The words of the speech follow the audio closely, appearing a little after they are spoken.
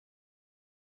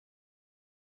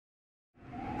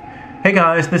Hey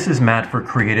guys, this is Matt for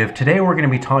Creative. Today we're going to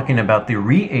be talking about the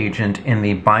reagent in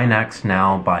the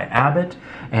BinaxNOW by Abbott,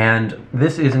 and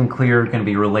this isn't clear going to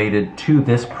be related to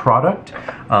this product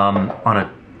on an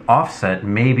offset.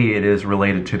 Maybe it is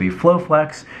related to the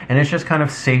Flowflex, and it's just kind of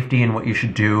safety and what you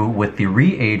should do with the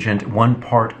reagent, one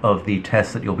part of the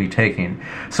test that you'll be taking.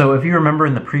 So if you remember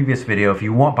in the previous video, if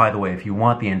you want, by the way, if you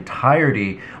want the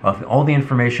entirety of all the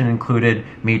information included,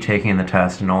 me taking the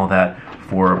test and all that,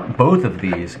 for both of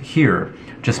these here,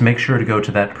 just make sure to go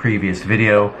to that previous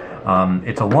video.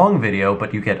 It's a long video,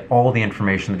 but you get all the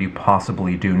information that you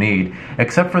possibly do need,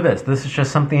 except for this. This is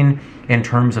just something in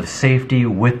terms of safety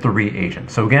with the reagent.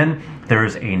 So again,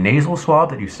 there's a nasal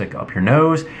swab that you stick up your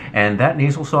nose, and that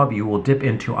nasal swab you will dip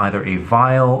into either a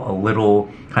vial, a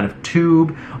little kind of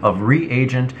tube of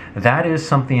reagent. That is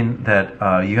something that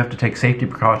you have to take safety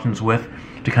precautions with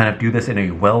to kind of do this in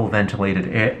a well-ventilated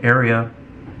area.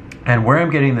 And where I'm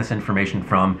getting this information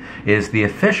from is the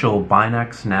official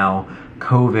BinaxNOW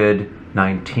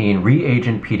Covid-19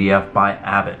 reagent PDF by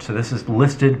Abbott. So this is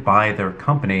listed by their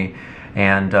company,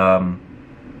 and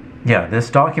yeah, this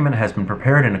document has been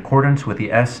prepared in accordance with the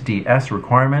SDS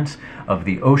requirements of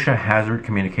the OSHA Hazard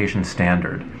Communication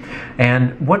Standard.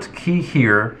 And what's key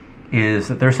here is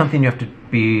that there's something you have to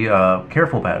be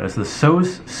careful about, is the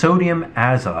sodium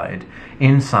azide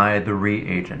inside the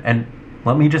reagent. And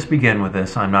let me just begin with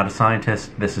this. I'm not a scientist.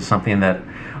 This is something that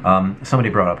somebody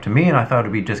brought up to me, and I thought it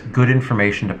would be just good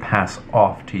information to pass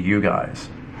off to you guys.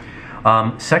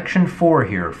 Section 4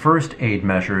 here, first aid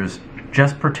measures,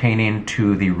 just pertaining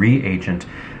to the reagent,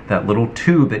 that little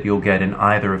tube that you'll get in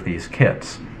either of these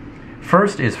kits.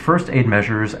 First is first aid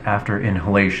measures after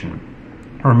inhalation.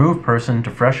 Remove person to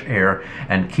fresh air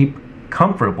and keep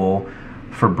comfortable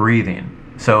for breathing.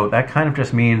 So that kind of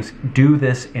just means do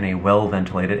this in a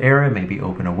well-ventilated area, maybe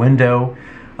open a window.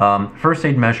 First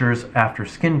aid measures after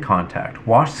skin contact.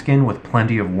 Wash skin with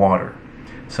plenty of water.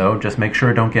 So just make sure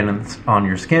it don't get on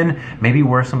your skin. Maybe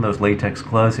wear some of those latex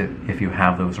gloves if you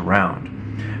have those around.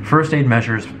 First aid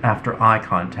measures after eye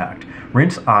contact.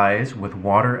 Rinse eyes with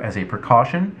water as a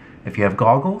precaution. If you have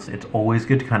goggles, it's always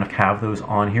good to kind of have those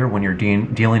on here when you're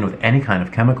dealing with any kind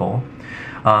of chemical.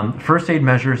 First aid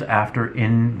measures after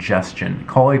ingestion.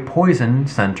 Call a poison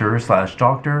center /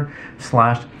 doctor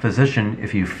 / physician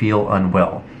if you feel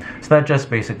unwell. So that just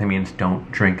basically means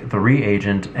don't drink the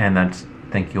reagent, and I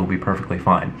think you'll be perfectly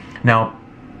fine. Now,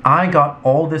 I got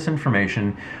all this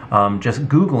information just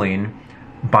Googling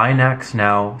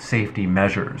BinaxNOW safety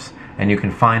measures, and you can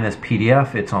find this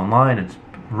PDF. It's online. It's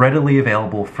readily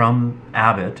available from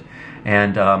Abbott,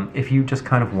 and if you just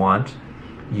kind of want,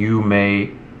 you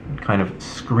may kind of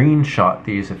screenshot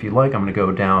these if you like. I'm going to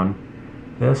go down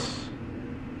this,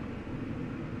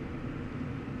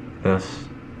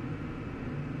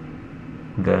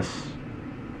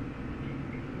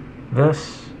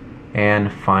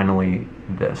 and finally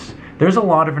this. There's a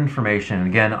lot of information.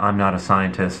 Again, I'm not a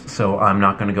scientist, so I'm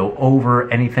not going to go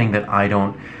over anything that I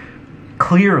don't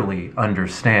clearly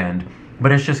understand,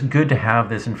 but it's just good to have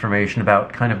this information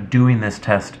about kind of doing this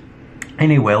test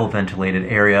in a well-ventilated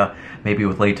area, maybe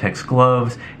with latex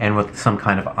gloves and with some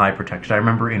kind of eye protection. I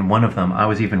remember in one of them, I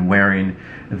was even wearing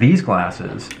these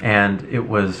glasses, and it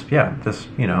was, yeah, this,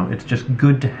 you know, it's just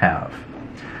good to have.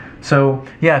 So,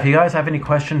 yeah, if you guys have any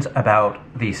questions about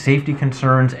the safety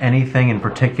concerns, anything in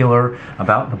particular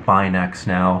about the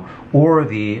BinaxNOW or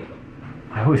the,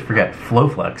 I always forget,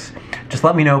 Flowflex, just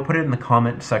let me know. Put it in the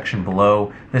comment section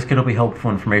below. This could be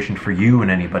helpful information for you and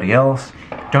anybody else.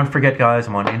 Don't forget, guys,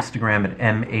 I'm on Instagram at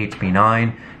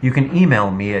m8b9. You can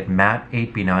email me at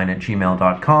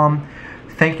matt8b9@gmail.com.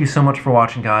 Thank you so much for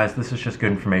watching, guys. This is just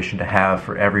good information to have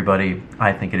for everybody.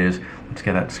 I think it is. Let's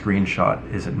get that screenshot.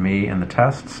 Is it me and the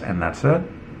tests? And that's it.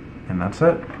 And that's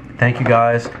it. Thank you,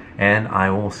 guys, and I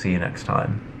will see you next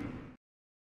time.